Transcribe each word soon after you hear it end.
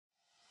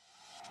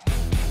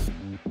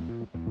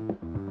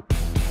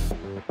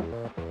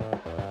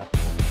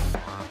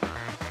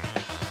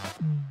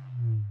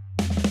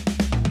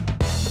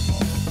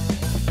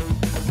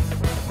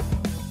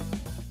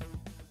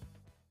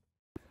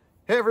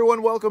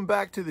everyone, welcome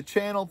back to the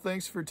channel.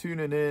 Thanks for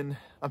tuning in.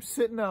 I'm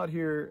sitting out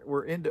here,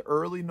 we're into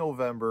early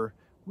November.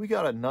 We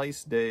got a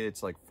nice day.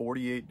 It's like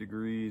 48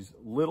 degrees,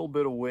 little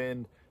bit of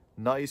wind,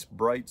 nice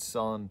bright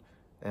sun,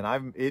 and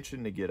I'm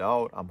itching to get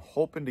out. I'm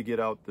hoping to get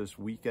out this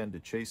weekend to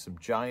chase some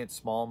giant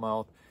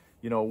smallmouth.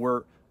 You know,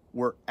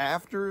 we're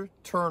after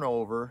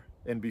turnover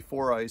and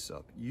before ice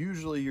up.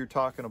 Usually you're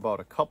talking about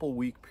a couple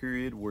week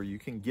period where you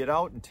can get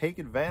out and take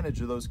advantage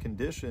of those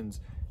conditions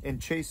and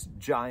chase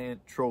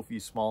giant trophy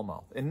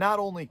smallmouth, and not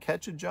only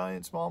catch a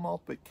giant smallmouth,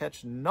 but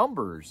catch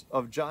numbers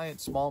of giant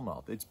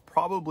smallmouth. It's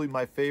probably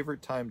my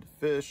favorite time to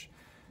fish.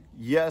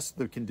 Yes,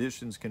 the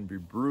conditions can be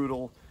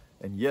brutal,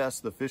 and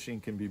yes, the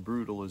fishing can be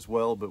brutal as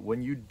well, but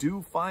when you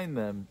do find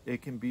them,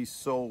 it can be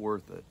so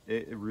worth it.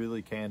 It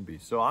really can be.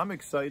 So I'm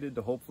excited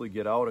to hopefully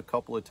get out a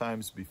couple of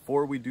times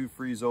before we do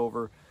freeze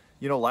over.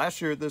 You know,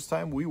 last year at this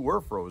time, we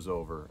were froze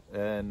over.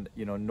 And,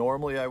 you know,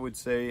 normally I would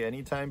say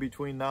anytime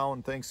between now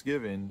and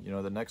Thanksgiving, you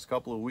know, the next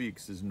couple of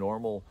weeks is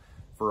normal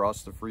for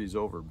us to freeze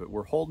over. But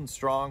we're holding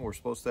strong. We're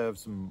supposed to have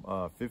some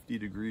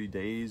 50-degree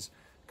days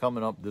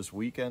coming up this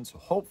weekend. So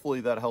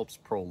hopefully that helps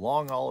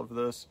prolong all of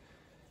this.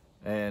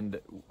 And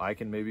I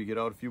can maybe get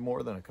out a few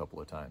more than a couple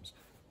of times.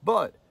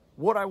 But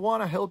what I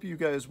want to help you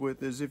guys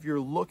with is if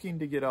you're looking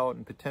to get out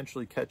and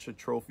potentially catch a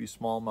trophy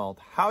smallmouth,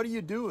 how do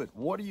you do it?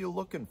 What are you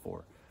looking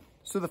for?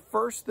 So the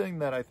first thing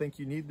that I think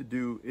you need to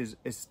do is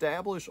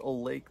establish a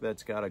lake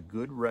that's got a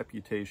good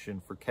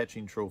reputation for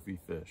catching trophy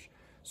fish.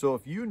 So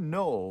if you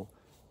know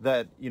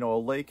that, you know, a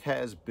lake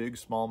has big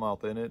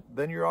smallmouth in it,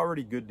 then you're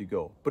already good to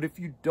go. But if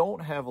you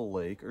don't have a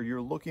lake or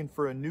you're looking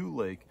for a new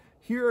lake,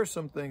 here are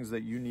some things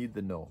that you need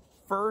to know.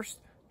 First,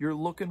 you're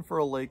looking for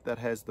a lake that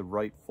has the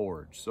right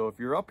forage. So if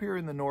you're up here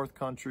in the North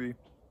Country,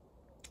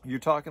 you're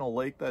talking a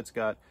lake that's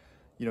got,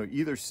 you know,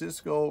 either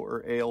Cisco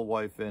or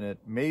alewife in it,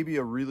 maybe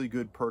a really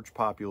good perch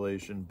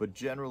population, but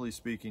generally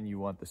speaking, you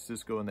want the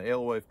Cisco and the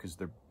alewife because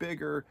they're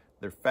bigger,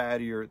 they're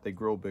fattier, they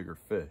grow bigger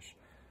fish.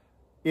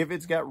 If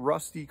it's got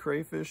rusty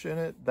crayfish in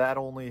it, that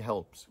only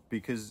helps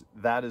because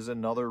that is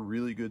another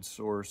really good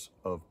source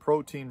of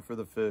protein for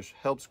the fish,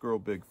 helps grow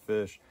big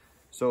fish.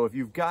 So if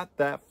you've got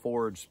that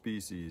forage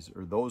species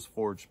or those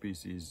forage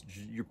species,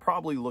 you're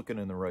probably looking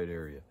in the right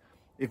area.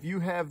 If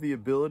you have the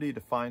ability to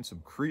find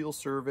some creel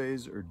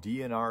surveys or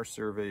DNR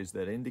surveys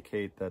that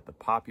indicate that the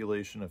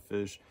population of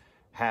fish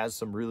has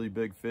some really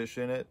big fish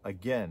in it,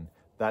 again,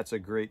 that's a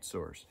great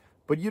source.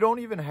 But you don't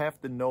even have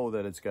to know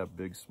that it's got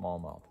big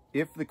smallmouth.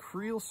 If the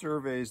creel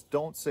surveys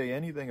don't say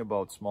anything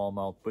about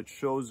smallmouth, but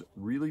shows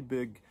really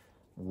big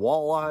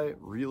walleye,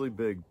 really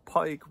big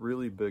pike,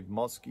 really big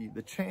muskie,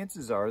 the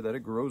chances are that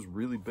it grows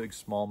really big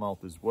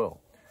smallmouth as well.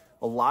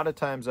 A lot of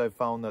times I've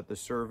found that the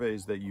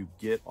surveys that you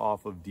get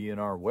off of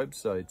DNR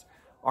websites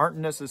aren't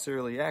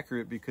necessarily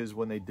accurate because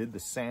when they did the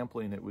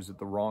sampling, it was at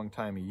the wrong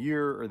time of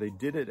year, or they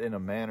did it in a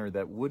manner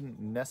that wouldn't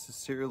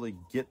necessarily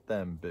get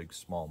them big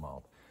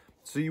smallmouth.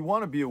 So you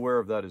want to be aware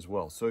of that as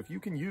well. So if you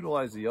can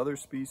utilize the other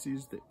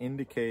species to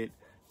indicate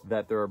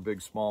that there are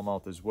big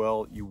smallmouth as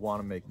well, you want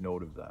to make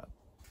note of that.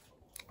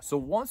 So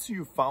once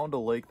you've found a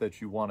lake that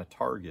you want to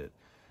target,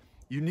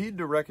 you need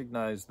to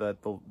recognize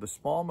that the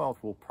smallmouth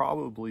will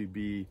probably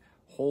be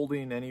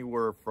holding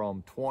anywhere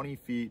from 20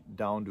 feet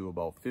down to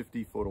about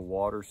 50 foot of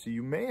water. So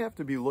you may have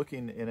to be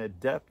looking in a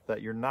depth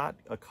that you're not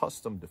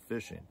accustomed to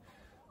fishing.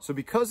 So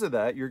because of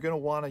that, you're going to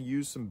want to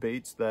use some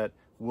baits that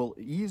will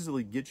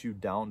easily get you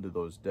down to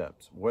those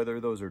depths, whether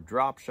those are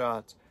drop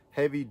shots,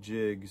 heavy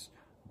jigs,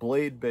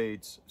 blade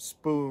baits,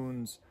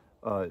 spoons,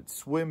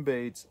 swim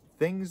baits.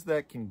 Things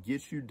that can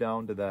get you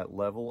down to that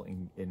level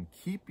and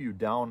keep you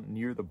down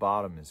near the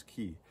bottom is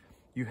key.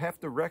 You have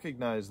to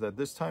recognize that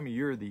this time of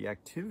year, the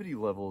activity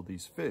level of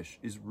these fish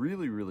is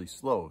really, really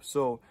slow.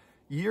 So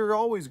you're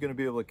always going to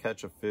be able to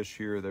catch a fish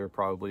here or there,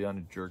 probably on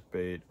a jerk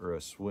bait or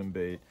a swim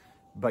bait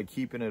by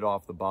keeping it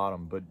off the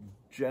bottom. But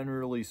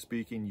generally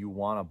speaking, you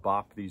want to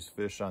bop these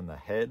fish on the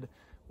head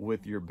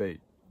with your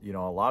bait. You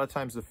know, a lot of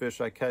times the fish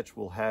I catch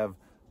will have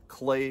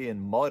clay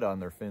and mud on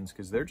their fins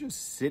because they're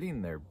just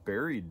sitting there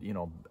buried, you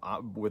know,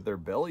 with their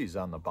bellies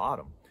on the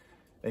bottom.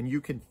 And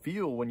you can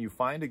feel when you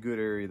find a good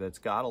area that's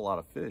got a lot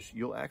of fish,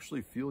 you'll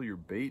actually feel your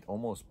bait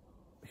almost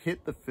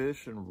hit the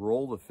fish and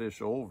roll the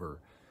fish over.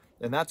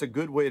 And that's a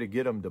good way to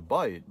get them to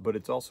bite, but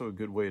it's also a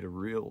good way to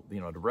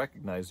to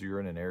recognize you're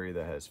in an area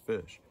that has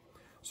fish.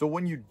 So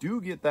when you do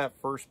get that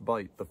first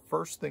bite, the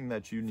first thing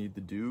that you need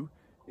to do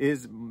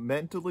is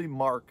mentally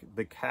mark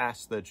the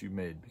cast that you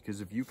made, because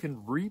if you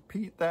can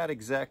repeat that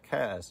exact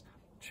cast,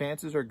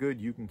 chances are good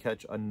you can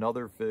catch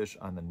another fish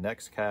on the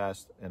next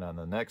cast and on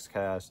the next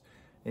cast,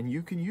 and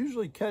you can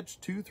usually catch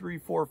 2, 3,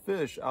 4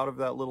 fish out of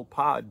that little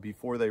pod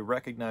before they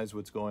recognize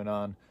what's going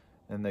on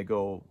and they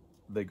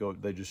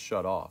just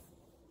shut off.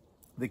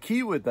 The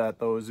key with that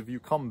though is if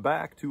you come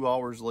back 2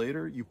 hours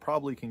later, you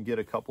probably can get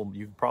you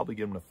can probably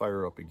get them to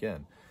fire up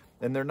again.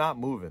 And they're not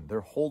moving.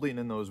 They're holding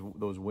in those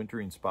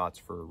wintering spots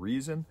for a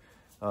reason.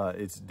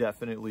 It's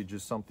definitely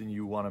just something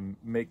you want to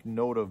make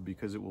note of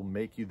because it will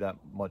make you that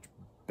much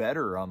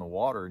better on the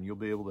water, and you'll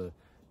be able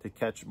to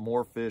catch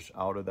more fish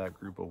out of that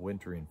group of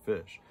wintering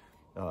fish.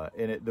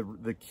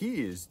 The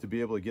key is to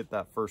be able to get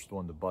that first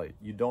one to bite.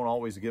 You don't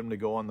always get them to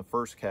go on the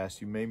first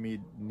cast. You may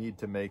need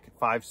to make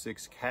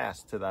 5-6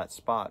 casts to that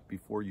spot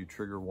before you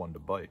trigger one to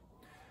bite.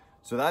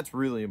 So that's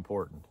really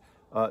important.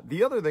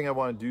 The other thing I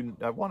want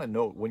to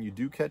note, when you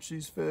do catch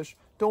these fish,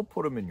 don't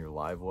put them in your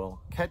live well.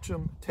 Catch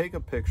them, take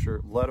a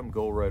picture, let them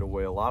go right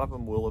away. A lot of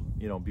them will,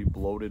 be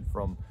bloated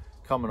from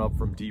coming up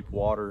from deep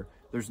water.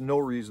 There's no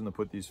reason to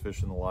put these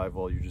fish in the live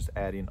well. You're just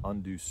adding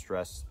undue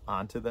stress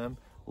onto them.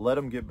 Let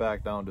them get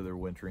back down to their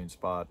wintering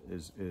spot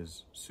as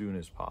soon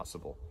as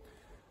possible.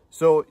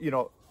 So,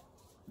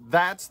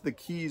 that's the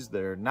keys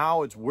there.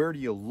 Now it's, where do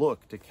you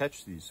look to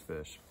catch these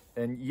fish?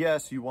 And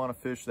yes, you want to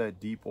fish that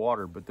deep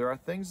water, but there are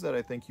things that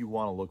I think you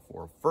want to look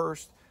for.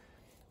 First,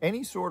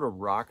 any sort of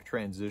rock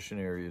transition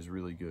area is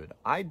really good.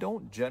 I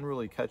don't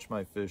generally catch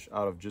my fish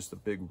out of just a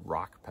big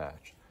rock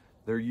patch.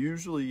 They're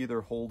usually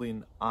either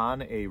holding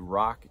on a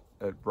rock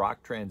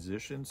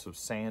transition, so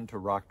sand to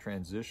rock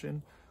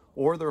transition,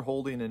 or they're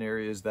holding in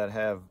areas that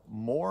have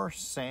more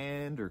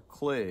sand or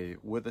clay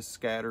with a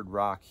scattered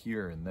rock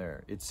here and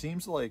there. It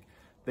seems like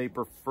they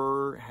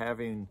prefer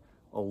having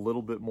a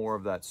little bit more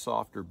of that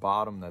softer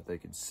bottom that they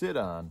can sit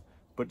on,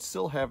 but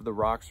still have the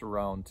rocks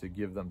around to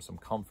give them some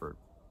comfort.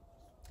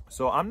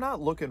 So I'm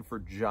not looking for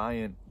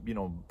giant,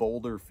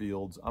 boulder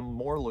fields. I'm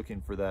more looking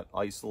for that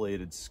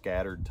isolated,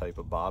 scattered type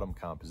of bottom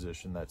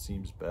composition that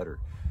seems better.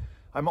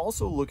 I'm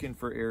also looking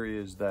for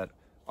areas that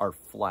are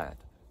flat.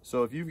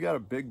 So if you've got a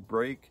big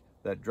break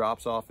that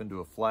drops off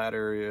into a flat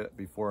area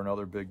before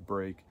another big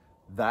break,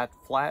 that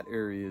flat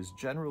area is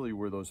generally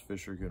where those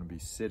fish are going to be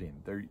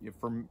sitting.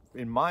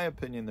 In my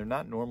opinion, they're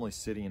not normally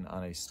sitting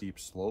on a steep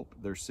slope.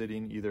 They're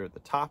sitting either at the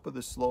top of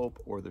the slope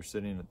or they're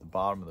sitting at the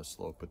bottom of the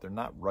slope, but they're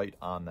not right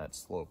on that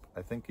slope.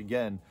 I think,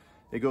 again,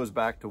 it goes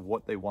back to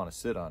what they want to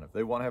sit on. If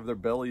they want to have their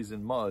bellies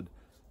in mud,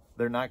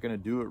 they're not going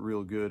to do it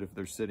real good if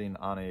they're sitting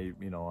on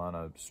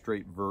a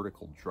straight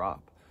vertical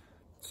drop.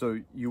 So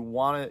you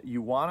want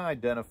to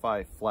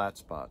identify flat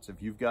spots.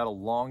 If you've got a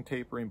long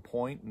tapering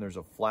point and there's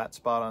a flat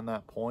spot on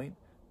that point,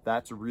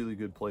 that's a really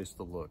good place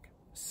to look.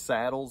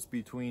 Saddles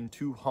between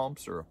two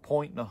humps, or a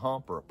point and a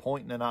hump, or a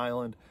point and an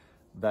island,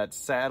 that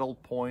saddle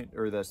point,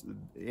 or that's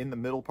in the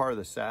middle part of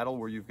the saddle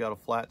where you've got a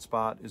flat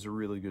spot, is a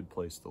really good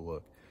place to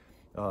look.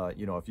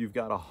 If you've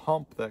got a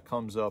hump that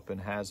comes up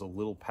and has a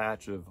little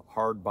patch of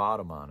hard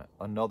bottom on it,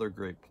 another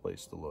great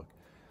place to look.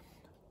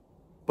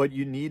 But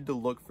you need to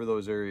look for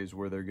those areas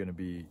where they're going to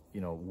be,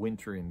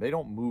 wintering. They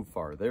don't move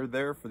far. They're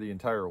there for the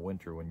entire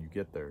winter when you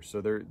get there.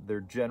 So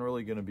they're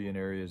generally going to be in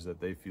areas that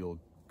they feel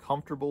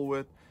comfortable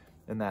with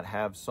and that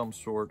have some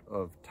sort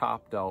of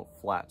topped out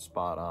flat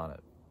spot on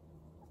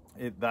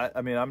it.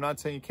 I'm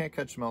not saying you can't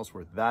catch them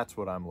elsewhere. That's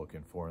what I'm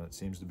looking for, and it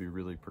seems to be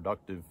really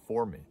productive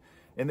for me.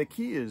 And the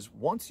key is,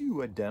 once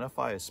you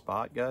identify a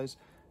spot, guys,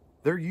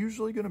 they're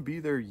usually going to be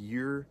there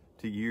year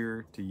to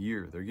year to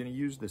year. They're going to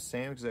use the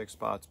same exact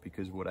spots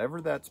because whatever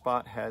that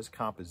spot has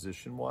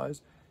composition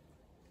wise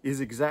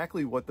is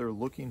exactly what they're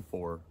looking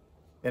for,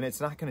 and it's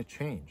not going to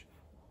change.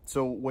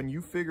 So when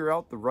you figure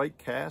out the right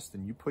cast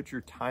and you put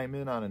your time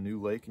in on a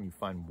new lake and you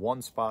find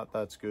one spot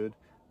that's good,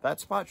 that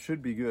spot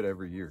should be good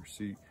every year.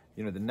 So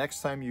the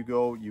next time you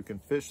go, you can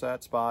fish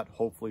that spot,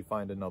 hopefully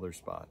find another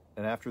spot.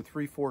 And after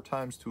 3-4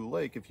 times to a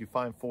lake, if you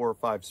find 4 or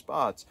 5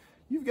 spots,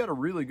 you've got a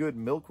really good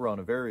milk run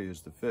of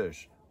areas to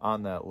fish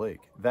on that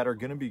lake that are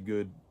going to be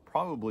good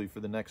probably for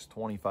the next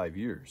 25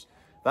 years.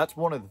 That's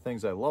one of the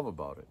things I love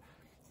about it.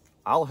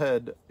 I'll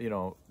head,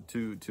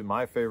 to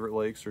my favorite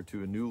lakes or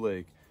to a new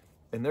lake,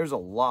 and there's a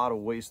lot of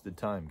wasted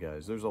time,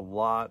 guys. There's a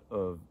lot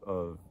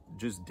of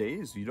just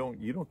days you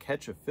don't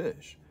catch a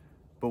fish.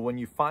 But when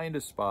you find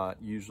a spot,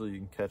 usually you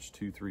can catch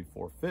 2, 3,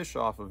 4 fish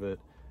off of it,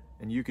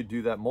 and you could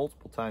do that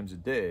multiple times a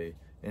day.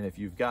 And if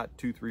you've got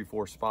 2, 3,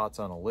 4 spots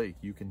on a lake,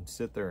 you can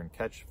sit there and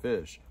catch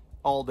fish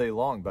all day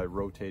long by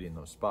rotating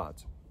those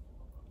spots.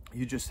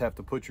 You just have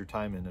to put your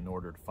time in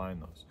order to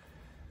find those.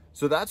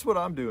 So that's what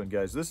I'm doing,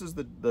 guys. This is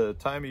the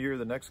time of year,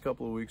 the next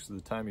couple of weeks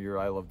is the time of year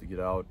I love to get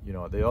out.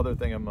 The other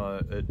thing I'm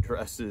going to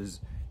address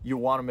is you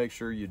want to make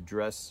sure you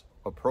dress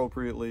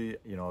appropriately.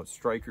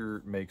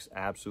 Striker makes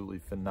absolutely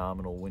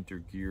phenomenal winter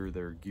gear.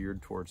 They're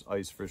geared towards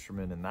ice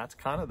fishermen, and that's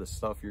kind of the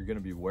stuff you're going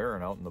to be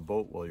wearing out in the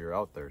boat while you're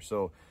out there.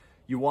 So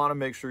you want to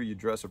make sure you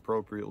dress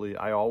appropriately.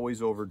 I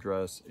always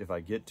overdress. If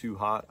I get too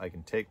hot, I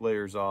can take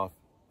layers off.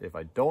 If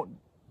I don't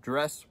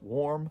dress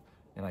warm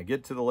and I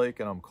get to the lake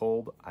and I'm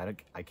cold,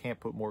 I can't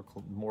put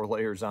more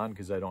layers on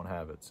because I don't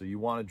have it. So you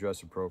want to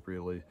dress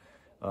appropriately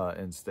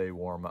and stay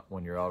warm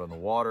when you're out on the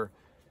water,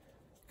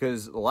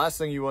 because the last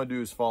thing you want to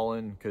do is fall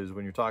in, because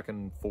when you're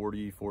talking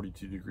 40,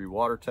 42 degree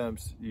water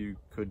temps, you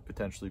could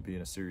potentially be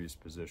in a serious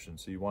position.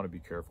 So you want to be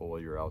careful while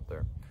you're out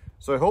there.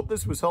 So I hope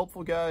this was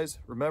helpful, guys.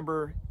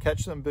 Remember,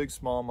 catch them big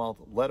smallmouth,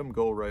 let them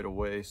go right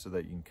away so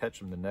that you can catch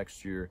them the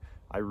next year.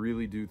 I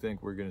really do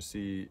think we're going to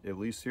see, at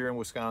least here in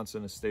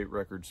Wisconsin, a state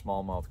record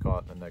smallmouth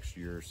caught in the next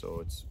year.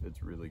 So it's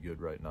really good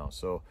right now.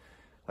 So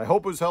I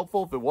hope it was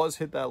helpful. If it was,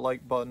 hit that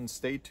like button.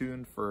 Stay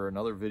tuned for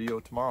another video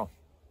tomorrow.